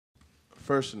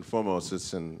First and foremost,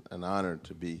 it's an honor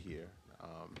to be here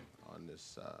on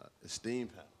this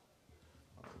esteemed panel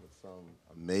with some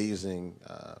amazing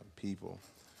people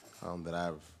that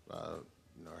I've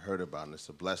heard about, and it's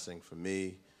a blessing for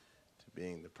me to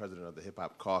being the president of the Hip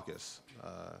Hop Caucus,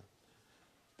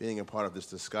 being a part of this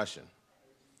discussion.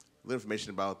 A little information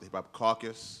about the Hip Hop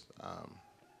Caucus.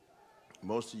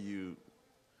 Most of you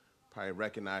probably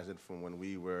recognize it from when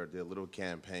we did a little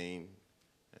campaign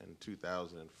in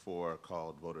 2004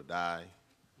 called Vote or Die.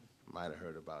 Might have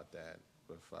heard about that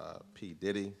with P.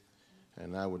 Diddy.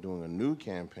 And now we're doing a new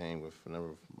campaign with a number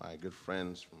of my good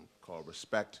friends called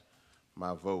Respect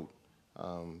My Vote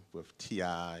with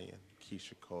T.I. and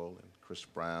Keisha Cole and Chris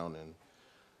Brown and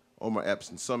Omar Epps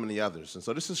and so many others. And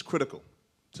so this is critical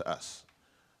to us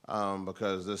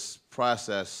because this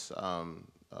process of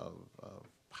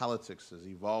politics is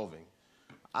evolving.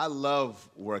 I love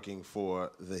working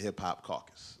for the Hip Hop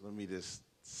Caucus. Let me just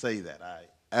say that. I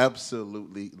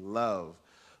absolutely love,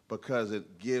 because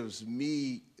it gives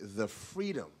me the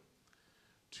freedom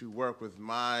to work with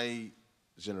my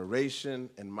generation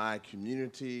and my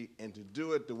community and to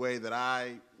do it the way that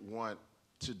I want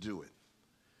to do it.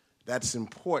 That's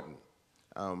important.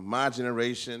 My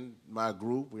generation, my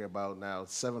group, we're about now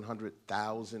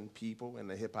 700,000 people in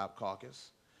the Hip Hop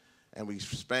Caucus. And we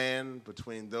span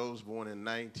between those born in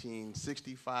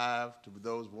 1965 to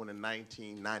those born in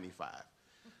 1995.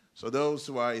 So those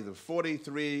who are either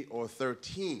 43 or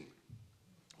 13.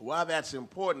 Why that's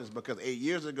important is because 8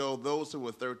 years ago, those who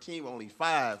were 13 were only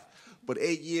 5, but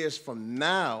 8 years from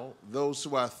now, those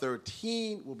who are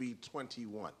 13 will be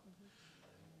 21.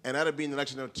 And that'll be in the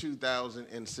election of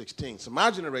 2016. So my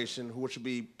generation, which will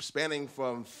be spanning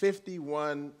from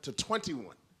 51 to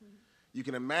 21, you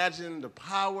can imagine the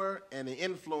power and the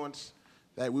influence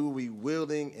that we will be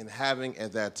wielding and having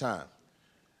at that time.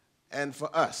 And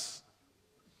for us,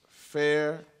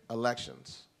 fair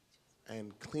elections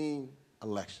and clean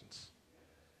elections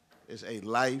is a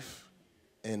life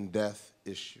and death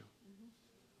issue.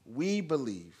 We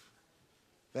believe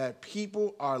that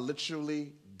people are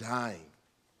literally dying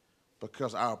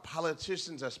because our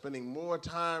politicians are spending more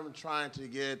time trying to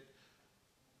get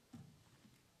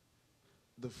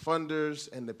the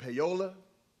funders and the payola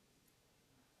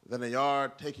than they are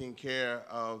taking care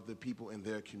of the people in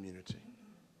their community.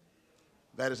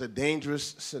 That is a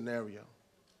dangerous scenario.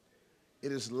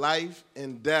 It is life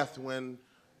and death when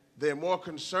they're more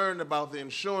concerned about the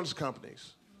insurance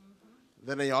companies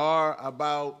than they are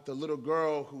about the little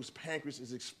girl whose pancreas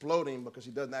is exploding because she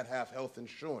does not have health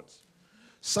insurance.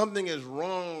 Something is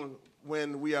wrong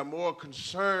when we are more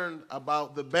concerned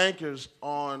about the bankers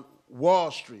on Wall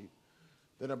Street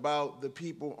than about the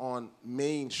people on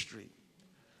Main Street.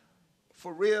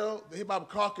 For real, the Hip Hop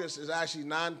Caucus is actually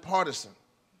nonpartisan.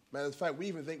 Matter of fact, we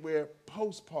even think we're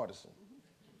post-partisan.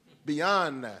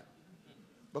 Beyond that.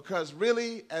 Because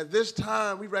really, at this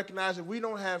time, we recognize that we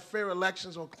don't have fair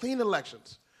elections or clean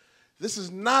elections. This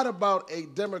is not about a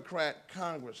Democrat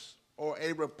Congress or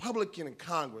a Republican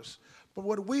Congress. But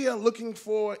what we are looking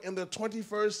for in the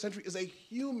 21st century is a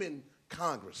human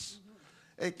Congress.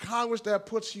 A Congress that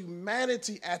puts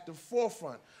humanity at the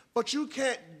forefront. But you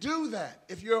can't do that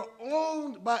if you're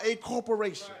owned by a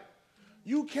corporation. Right.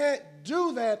 You can't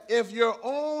do that if you're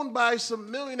owned by some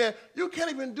millionaire. You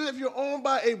can't even do it if you're owned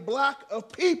by a block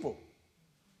of people.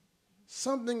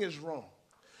 Something is wrong.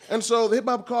 And so the Hip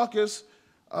Hop Caucus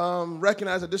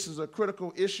recognized that this is a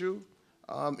critical issue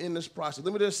in this process.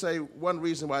 Let me just say one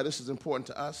reason why this is important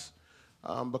to us.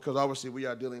 Because obviously we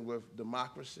are dealing with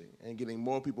democracy and getting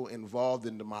more people involved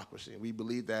in democracy. And we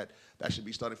believe that that should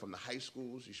be starting from the high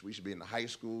schools. We should be in the high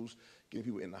schools, getting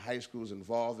people in the high schools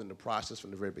involved in the process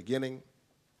from the very beginning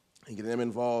and getting them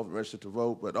involved, registered to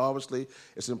vote. But obviously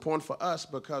it's important for us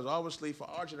because obviously for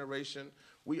our generation,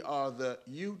 we are the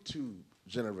YouTube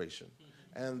generation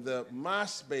and the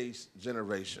MySpace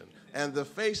generation and the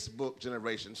Facebook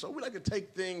generation. So we like to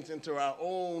take things into our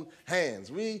own hands.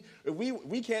 If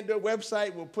we can't do a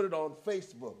website, we'll put it on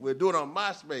Facebook. We'll do it on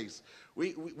MySpace.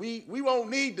 We won't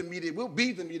need the media. We'll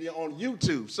be the media on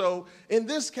YouTube. So in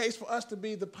this case, for us to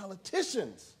be the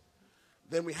politicians,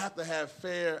 then we have to have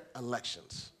fair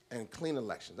elections and clean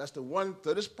elections. That's the one.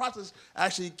 So this process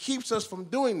actually keeps us from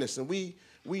doing this, and we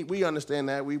understand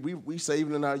that. We say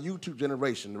even in our YouTube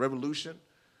generation, the revolution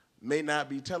may not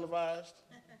be televised,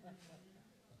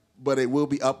 but it will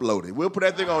be uploaded. We'll put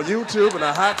that thing on YouTube in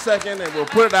a hot second, and we'll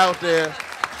put it out there.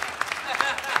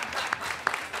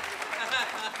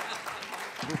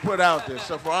 We'll put it out there.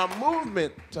 So for our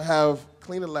movement to have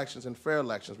clean elections and fair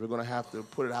elections, we're going to have to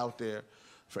put it out there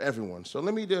for everyone. So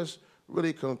let me just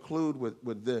really conclude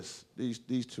with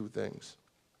these two things.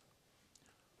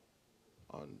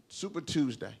 On Super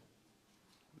Tuesday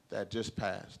that just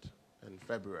passed in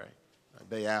February, a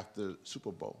day after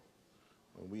Super Bowl,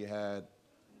 when we had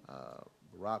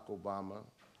Barack Obama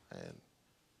and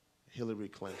Hillary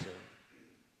Clinton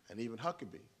and even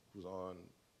Huckabee, who's on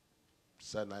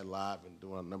Saturday Night Live and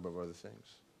doing a number of other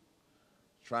things,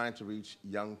 trying to reach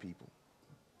young people.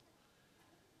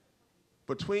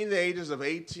 Between the ages of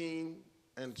 18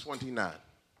 and 29,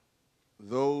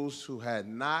 those who had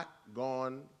not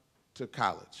gone to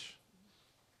college,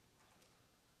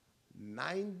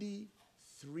 93%,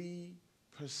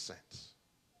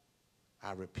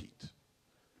 I repeat,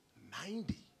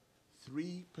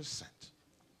 93%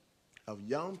 of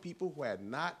young people who had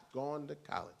not gone to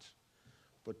college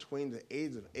between the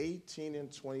ages of 18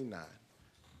 and 29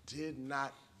 did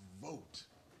not vote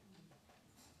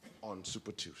on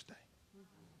Super Tuesday.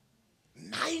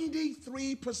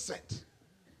 93%.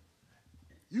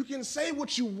 You can say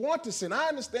what you want to say, and I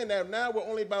understand that now we're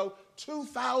only about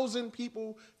 2,000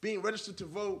 people being registered to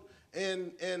vote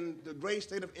in the great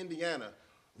state of Indiana,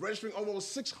 registering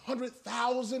almost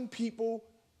 600,000 people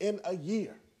in a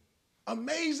year.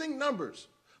 Amazing numbers.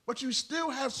 But you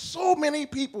still have so many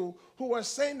people who are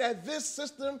saying that this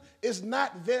system is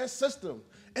not their system.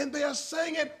 And they are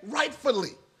saying it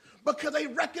rightfully because they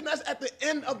recognize at the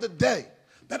end of the day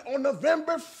that on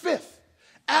November 5th,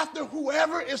 after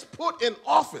whoever is put in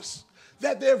office,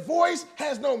 that their voice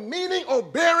has no meaning or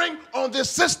bearing on this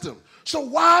system. So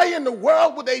why in the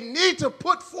world would they need to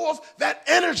put forth that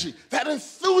energy, that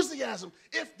enthusiasm,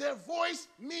 if their voice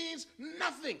means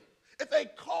nothing? If they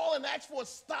call and ask for a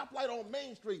stoplight on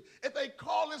Main Street, if they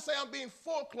call and say I'm being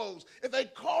foreclosed, if they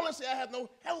call and say I have no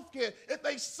health care, if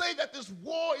they say that this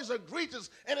war is egregious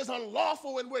and is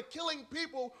unlawful and we're killing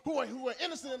people who are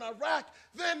innocent in Iraq,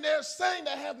 then they're saying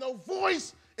they have no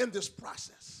voice in this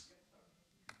process.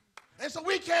 And so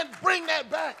we can't bring that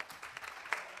back.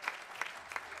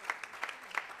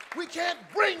 We can't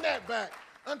bring that back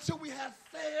until we have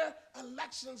fair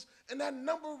elections, and that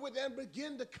number would then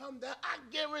begin to come down. I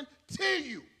guarantee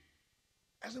you,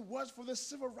 as it was for the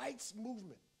civil rights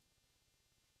movement,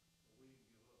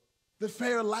 the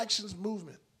fair elections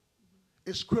movement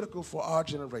is critical for our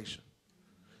generation.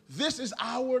 This is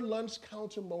our lunch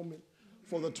counter moment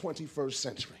for the 21st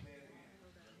century.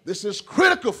 This is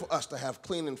critical for us to have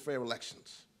clean and fair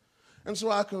elections. And so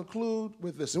I conclude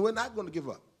with this, and we're not going to give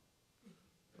up.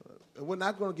 We're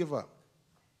not going to give up.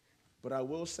 But I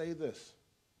will say this.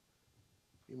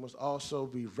 You must also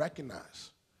be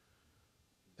recognized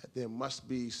that there must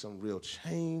be some real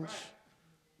change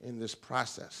in this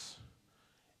process.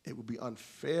 It would be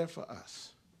unfair for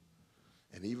us,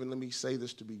 and even let me say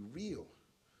this to be real,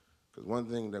 because one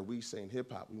thing that we say in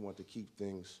hip-hop, we want to keep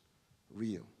things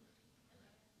real,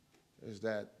 is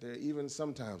that there even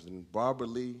sometimes, and Barbara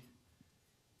Lee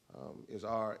is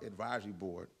our advisory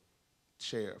board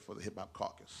chair for the Hip-Hop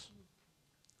Caucus.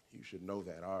 You should know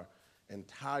that. Our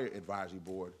entire advisory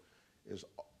board is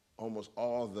almost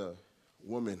all the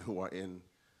women who are in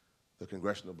the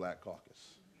Congressional Black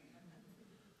Caucus.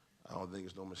 I don't think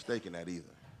there's no mistake in that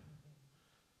either.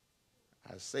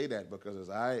 I say that because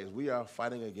as we are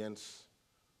fighting against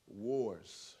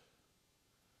wars,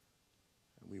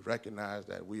 and we recognize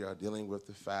that we are dealing with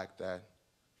the fact that,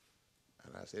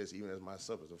 and I say this even as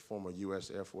myself as a former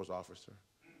U.S. Air Force officer,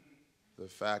 the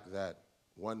fact that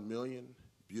 1 million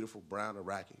beautiful brown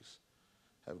Iraqis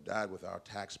have died with our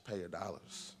taxpayer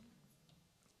dollars.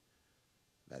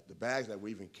 That the bags that we're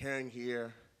even carrying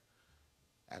here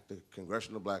at the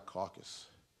Congressional Black Caucus,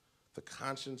 the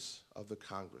conscience of the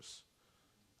Congress,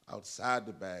 outside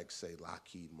the bag say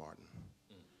Lockheed Martin.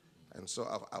 And so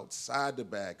outside the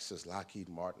bag says Lockheed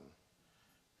Martin.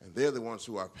 And they're the ones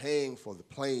who are paying for the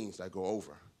planes that go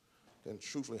over. Then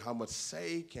truthfully, how much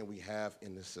say can we have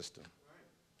in the system?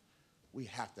 We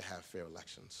have to have fair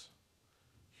elections.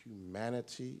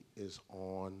 Humanity is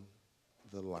on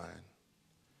the line.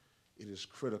 It is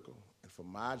critical. And for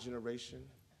my generation,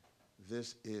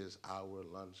 this is our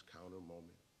lunch counter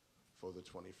moment for the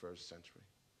 21st century.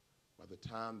 By the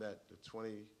time that the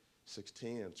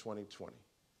 2016 and 2020,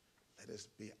 let us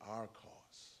be our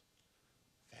cause,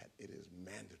 that it is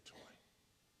mandatory,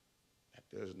 that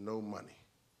there's no money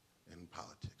in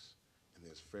politics, and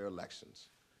there's fair elections.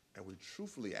 And we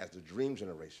truthfully, as the dream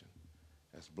generation,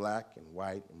 as black and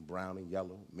white and brown and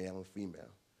yellow, male and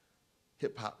female,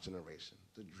 hip-hop generation,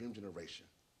 the dream generation,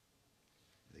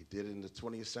 they did it in the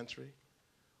 20th century,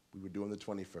 we would do it in the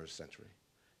 21st century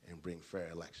and bring fair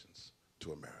elections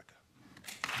to America.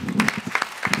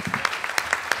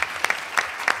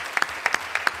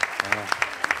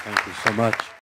 Thank you so much.